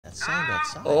that sound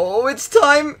outside. Oh, it's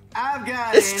time! I've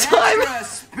got It's an time. extra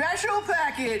special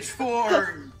package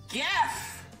for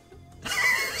Geff.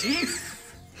 Geef.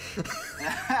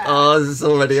 Oh, this is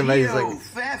already amazing.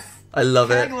 Feff. I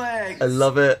love it. Peglegs. I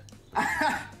love it.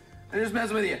 I'm just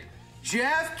messing with you.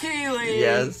 Jeff Keighley.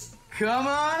 Yes. Come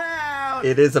on out.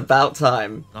 It is about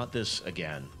time. Not this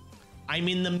again. I'm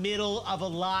in the middle of a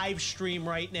live stream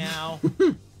right now.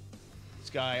 This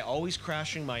guy always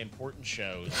crashing my important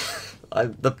shows.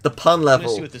 The pun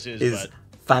level see what this is, is but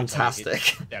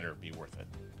fantastic. It better be worth it.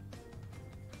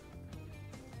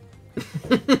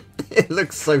 It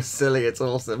looks so silly, it's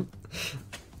awesome.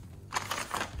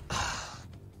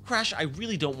 Crash, I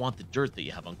really don't want the dirt that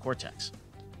you have on Cortex.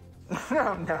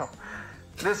 No.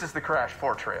 This is the Crash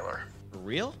 4 trailer. For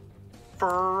real?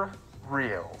 For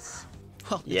reals.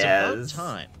 Well, it's Yes. about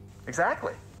time.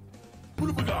 Exactly.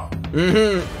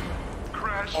 Mm-hmm.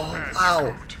 Crash Bandicoot,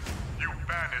 Wow. you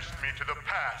banished me to the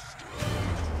past.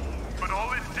 But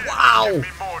all it did Wow. was give me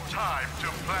more time to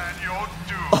plan your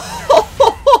doom.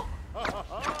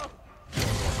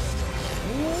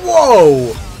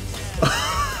 Whoa!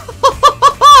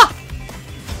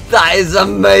 That is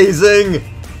amazing!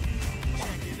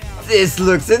 This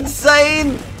looks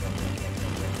insane!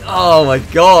 Oh my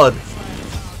god!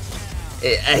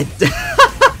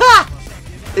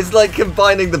 It's like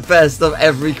combining the best of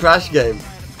every Crash game.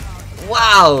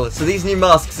 Wow! So these new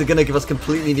masks are going to give us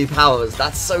completely new powers.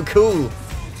 That's so cool!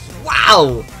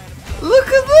 Wow! Look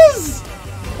at this!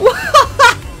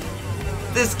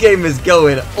 This game is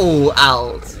going all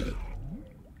out.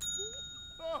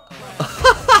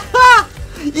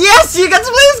 Yes, you get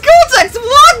to play as Cortex!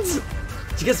 What?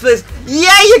 You get to play as...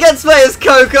 Yeah, you get to play as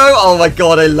Coco! Oh my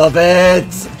god, I love it!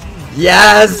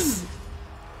 Yes!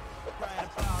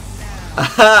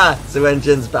 Aha! So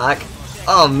Engine's back.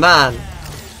 Oh man.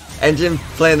 Engine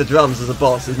playing the drums as a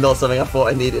boss is not something I thought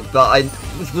I needed, but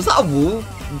was that a wall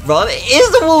run? It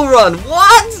is a wall run!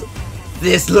 What?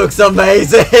 This looks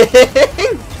amazing!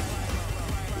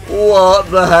 What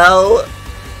the hell?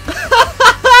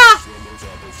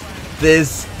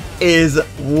 This is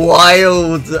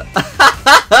wild!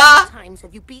 How many times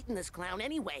have you beaten this clown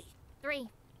anyway? 3.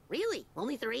 Really?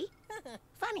 Only 3?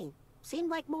 Funny. Seemed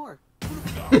like more.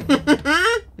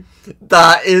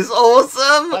 That is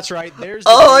awesome! That's right. There's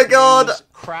Oh my god!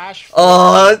 Crash.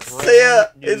 Oh, let's see it!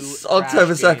 It's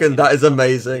October 2nd. That is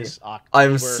amazing.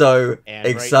 I'm so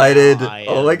excited.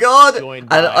 Oh my god!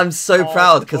 And I'm so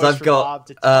proud because I've got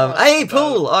hey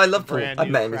Paul! Oh, I love Paul. I've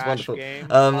met him. He's wonderful.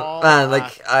 Man,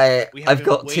 like I've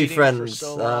got 2 friends,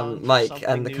 Mike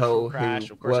and Nicole,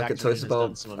 who work at Toys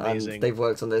Bob, and they've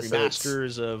worked on this.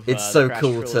 So it's so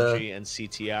cool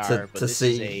to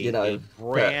see, you know,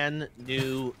 brand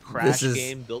new Crash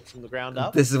game built from the ground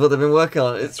up. This is what they've been working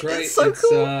on. It's so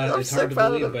cool. I'm it's so hard to proud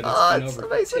believe, of them. but it's been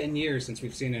over amazing. 10 years since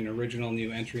we've seen an original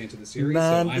new entry into the series.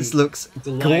 Man, so this looks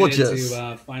gorgeous.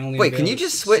 To, finally Wait, can you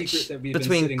just switch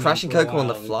between Crash and Coco on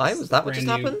the fly? Was that what just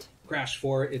happened? Crash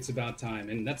 4, it's about time,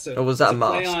 and that's a, or was that a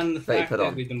play mask on the they fact put that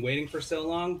on? we've been waiting for so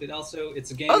long. But also,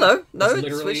 it's a game. Oh no, it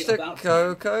literally switched to about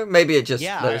Coco. Maybe it just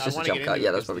yeah, no, it's just a jump cut.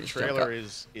 Yeah, that's probably the just a jump trailer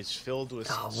cut. is filled with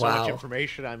Oh, so wow. much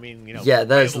information. I mean, you know, Yeah,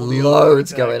 there's playable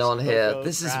loads Cortex, going on here. Coco,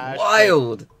 This is Crash,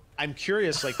 wild. I'm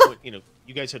curious, like, what you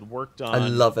guys had worked on. I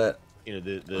love it. You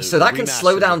know, the So that can remaster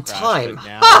slow of down Crash, time. but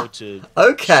now Ha! to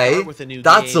Okay, start with a new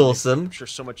that's game, awesome. I'm sure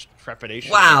so much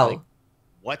trepidation. Wow. Like,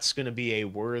 what's going to be a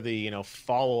worthy,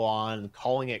 follow-on,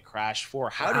 calling it Crash 4?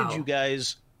 How did you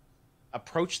guys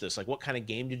approach this? Like, what kind of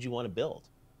game did you want to build?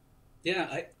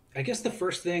 Yeah, I guess the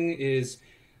first thing is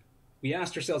we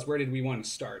asked ourselves, where did we want to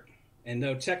start? And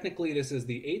though technically this is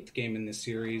the 8th game in this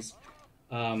series,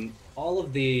 all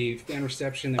of the fan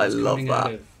reception that was coming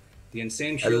out of the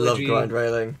Insane trilogy, I love Grind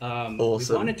Railing.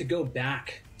 Awesome. We wanted to go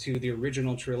back to the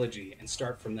original trilogy and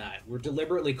start from that. We're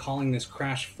deliberately calling this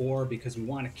Crash 4 because we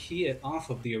want to key it off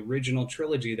of the original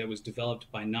trilogy that was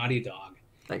developed by Naughty Dog.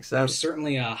 Makes It was sense.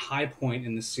 certainly a high point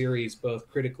in the series, both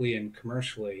critically and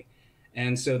commercially.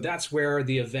 And so that's where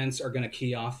the events are going to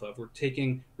key off of.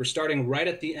 We're starting right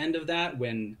at the end of that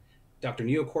when Dr.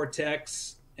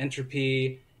 Neocortex,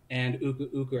 Entropy, and Uka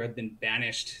Uka have been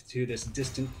banished to this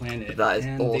distant planet. That is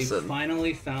and awesome. They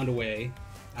finally found a way.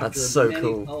 That's so many,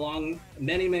 cool. Along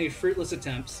many fruitless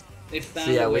attempts, they found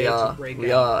So yeah, a way to break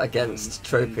we out. are against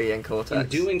Tropy and Cortex. In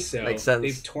doing so, Makes sense.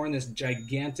 they've torn this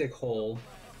gigantic hole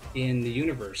in the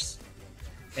universe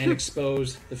and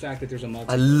exposed the fact that there's a multiverse.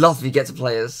 I love you get to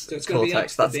play as So it's going to be up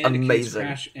Cortex. to That's the Bandicoots, amazing.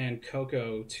 Crash, and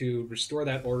Coco to restore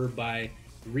that order by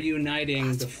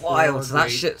reuniting the four Wild. So that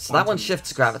great shifts. So that one quantum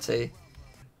shifts units. gravity.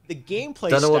 the gameplay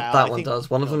don't know style, what that one does.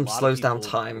 One of them slows down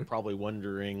time. Probably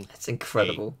wondering. It's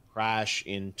incredible. Hey, Crash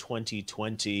in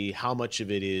 2020. How much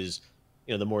of it is,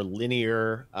 the more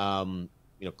linear,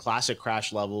 classic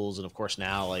Crash levels, and of course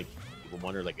now like people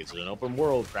wonder like, is it an open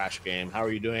world Crash game? How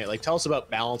are you doing it? Like, tell us about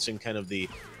balancing kind of the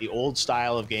old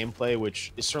style of gameplay,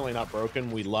 which is certainly not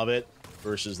broken. We love it,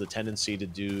 versus the tendency to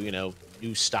do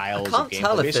new styles of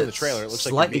gameplay. Based on the trailer, it looks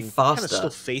like slightly faster kind of still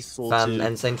faithful than to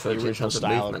Insane the original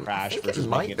style of Crash versus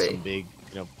making it some big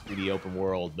 3D open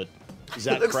world. But is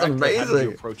that correct? Amazing. How did you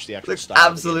approach the actual style?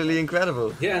 Absolutely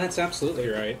incredible. Yeah, that's absolutely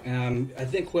right. I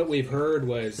think what we've heard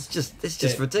was it's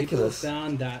just ridiculous. People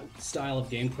found that style of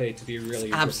gameplay to be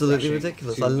really absolutely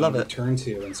ridiculous. I love it. Return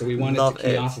to, and so we wanted to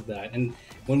key off of that. And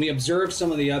when we observe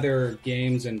some of the other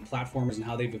games and platformers and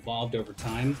how they've evolved over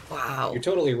time, wow, you're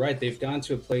totally right. They've gone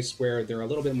to a place where they're a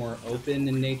little bit more open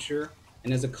in nature.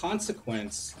 And as a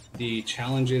consequence, the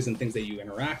challenges and things that you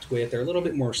interact with are a little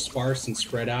bit more sparse and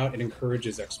spread out. It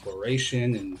encourages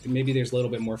exploration, and maybe there's a little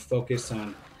bit more focus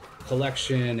on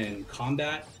collection and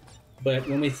combat. But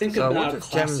when we think about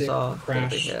classic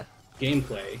Crash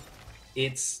gameplay,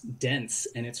 it's dense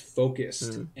and it's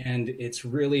focused, and it's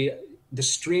really the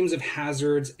streams of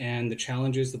hazards and the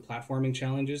challenges, the platforming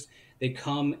challenges, they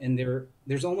come and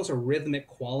there's almost a rhythmic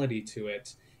quality to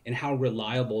it and how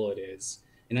reliable it is.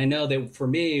 And I know that for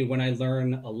me, when I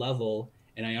learn a level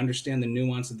and I understand the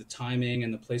nuance of the timing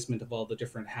and the placement of all the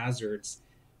different hazards,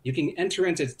 you can enter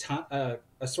into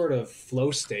a sort of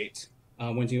flow state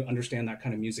when you understand that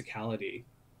kind of musicality.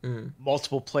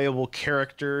 Multiple playable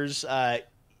characters.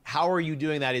 How are you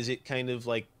doing that? Is it kind of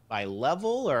like by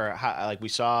level, or how, like we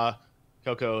saw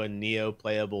Coco and Neo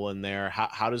playable in there?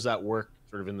 How does that work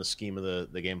sort of in the scheme of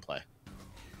the gameplay?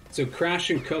 So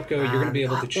Crash and Coco, you're going to be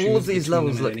able to choose all of these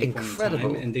levels look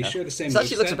incredible, and they share the same. It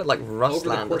actually looks a bit like Rustland.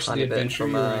 Over the course of the adventure,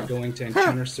 you're going to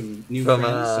encounter some new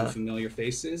friends, some familiar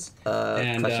faces,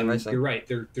 and you're right.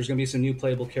 There's going to be some new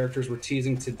playable characters. We're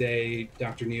teasing today,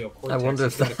 Dr. Neo Cortex. I wonder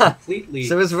if that.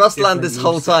 So has Rustland this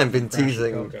whole time been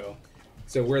teasing?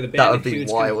 So where the that would be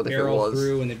Bandicoots wild can if it barrel was.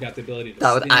 through, and they've got the ability to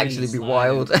that would spin actually and be slide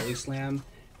wild. and belly slam.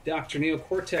 Dr. Neo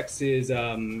Cortex is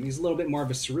he's a little bit more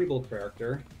of a cerebral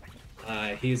character.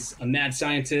 He's a mad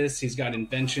scientist, he's got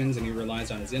inventions, and he relies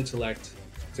on his intellect.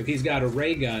 So he's got a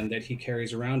ray gun that he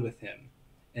carries around with him.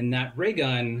 And that ray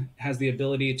gun has the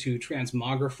ability to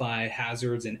transmogrify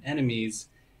hazards and enemies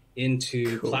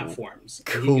into platforms.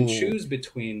 And he can choose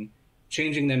between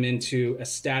changing them into a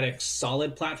static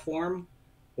solid platform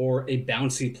or a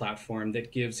bouncy platform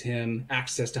that gives him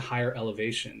access to higher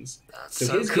elevations.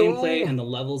 So his gameplay and the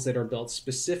levels that are built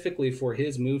specifically for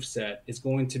his moveset is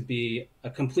going to be a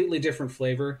completely different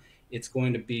flavor. It's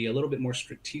going to be a little bit more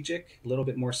strategic, a little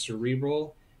bit more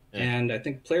cerebral. And I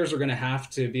think players are going to have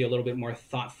to be a little bit more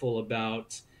thoughtful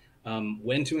about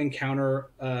when to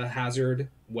encounter a hazard,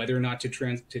 whether or not to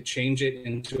change it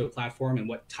into a platform, and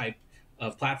what type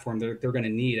of platform they're going to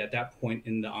need at that point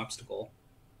in the obstacle.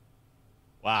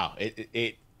 Wow,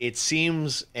 it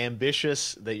seems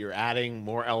ambitious that you're adding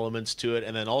more elements to it,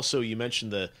 and then also you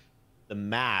mentioned the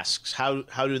masks. How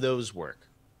do those work?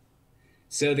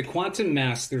 So the quantum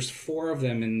masks, there's 4 of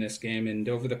them in this game, and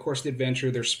over the course of the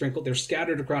adventure, they're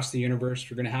scattered across the universe.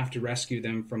 You're going to have to rescue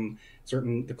them from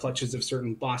the clutches of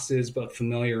certain bosses, both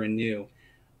familiar and new.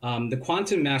 The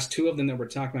quantum mask, 2 of them that we're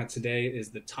talking about today,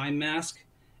 is the time mask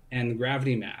and the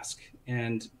gravity mask.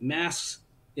 And masks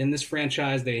in this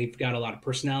franchise, they've got a lot of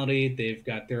personality. They've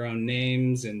got their own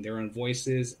names and their own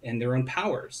voices and their own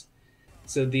powers.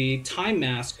 So the time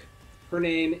mask, her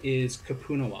name is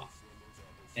Kapunawa.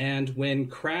 And when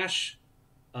Crash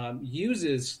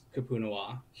uses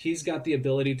Kapunawa, he's got the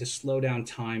ability to slow down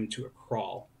time to a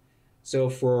crawl. So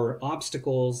for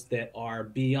obstacles that are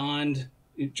beyond,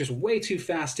 just way too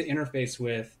fast to interface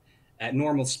with at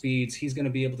normal speeds, he's going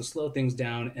to be able to slow things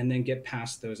down and then get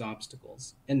past those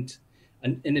obstacles. And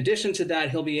in addition to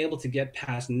that, he'll be able to get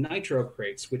past nitro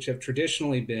crates, which have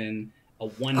traditionally been a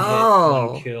one-hit,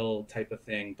 one-kill type of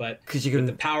thing. But with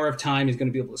the power of time, he's going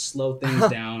to be able to slow things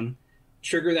down,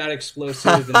 trigger that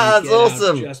explosive, and then get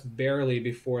out just barely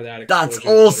before that explosion. That's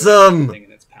awesome!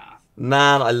 In its path.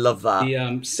 Man, I love that.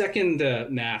 The second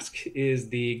mask is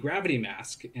the gravity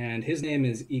mask, and his name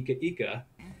is Ika Ika.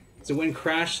 So when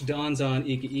Crash dawns on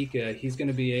Ika Ika, he's going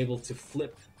to be able to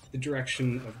flip the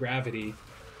direction of gravity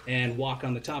and walk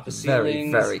on the top of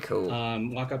ceilings. Very cool.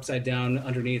 Walk upside down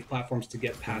underneath platforms to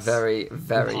get past. Very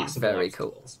obstacles.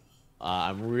 Cool.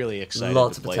 I'm really excited.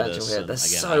 Lots to of play potential this. here. There's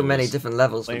again, so many different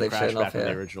levels that they've shown off here.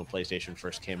 When the original PlayStation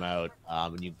first came out,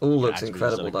 and you all looks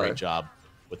incredible. Done a great job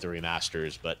with the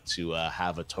remasters, but to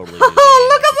have a totally look at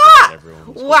that! that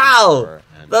everyone was Wow, for,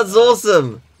 and, that's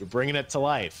awesome. You're bringing it to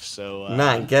life. So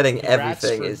man, getting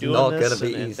everything is not going to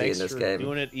be easy in this game.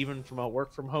 Doing it even from a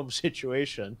work from home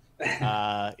situation.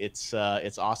 It's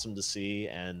awesome to see,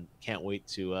 and can't wait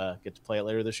to get to play it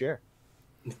later this year.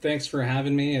 Thanks for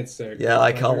having me. It's yeah,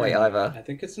 I can't wait either. I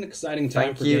think it's an exciting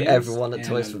time. Thank you, everyone at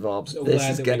Toys for Bob. This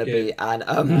is going to be an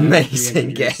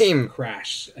amazing game.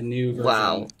 Crash, a new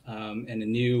version, and a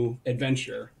new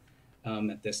adventure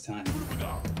at this time.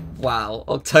 Wow,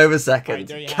 October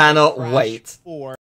 2nd. Cannot wait.